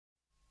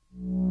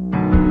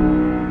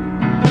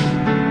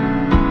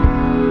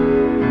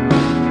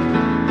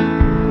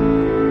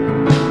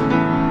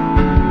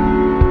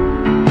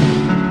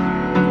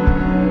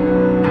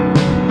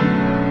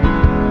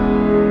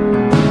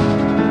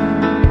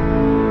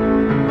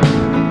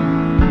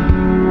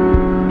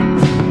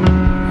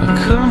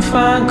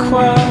find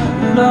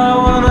quiet. I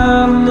went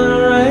out in the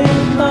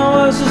rain. I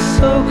was just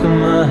soaking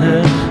my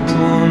head to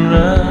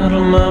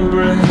unrattle my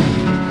brain.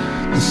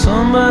 And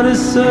somebody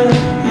said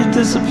you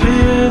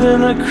disappeared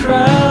in a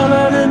crowd.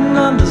 I didn't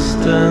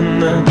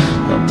understand then,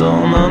 I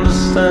don't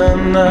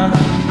understand now.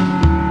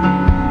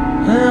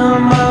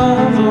 Am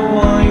I the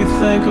one you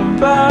think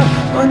about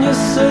when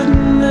you're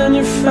sitting in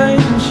your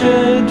fainting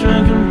chair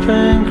drinking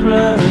pink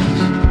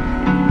rabbits?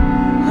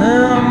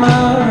 Am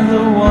I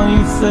the one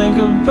you think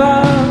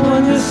about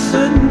when you're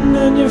sitting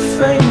in your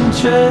fainting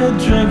chair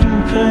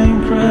drinking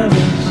pink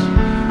rabbits?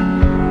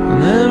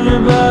 And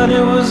everybody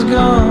was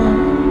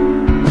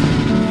gone.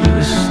 You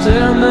were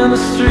staring down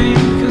the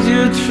street cause you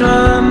were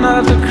trying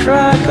not to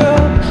crack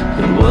up.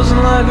 It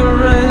wasn't like a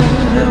rain,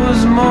 it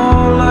was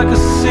more like a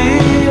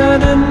sea. I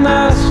didn't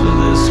ask for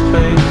this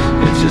pain,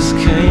 it just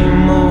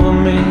came over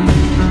me.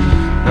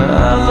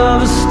 I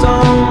love a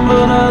storm,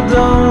 but I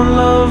don't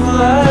love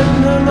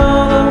lightning.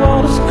 All the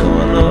water's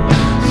coming up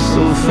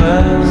so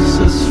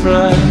fast, it's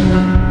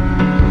frightening.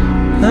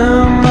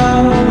 Am I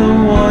the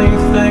one you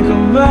think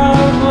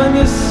about when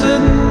you're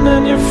sitting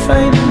in your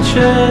fainting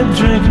chair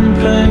drinking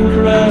pink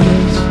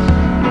rabbits?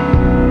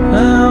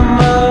 Am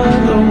I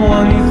the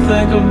one you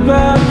think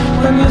about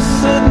when you're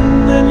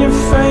sitting in your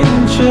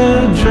fainting chair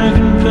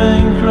drinking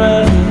pink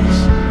rabbits?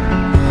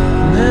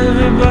 And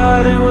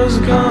everybody was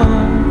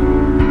gone.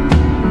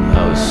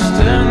 I was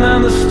staring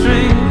down the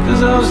street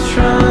cause I was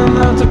trying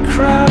not to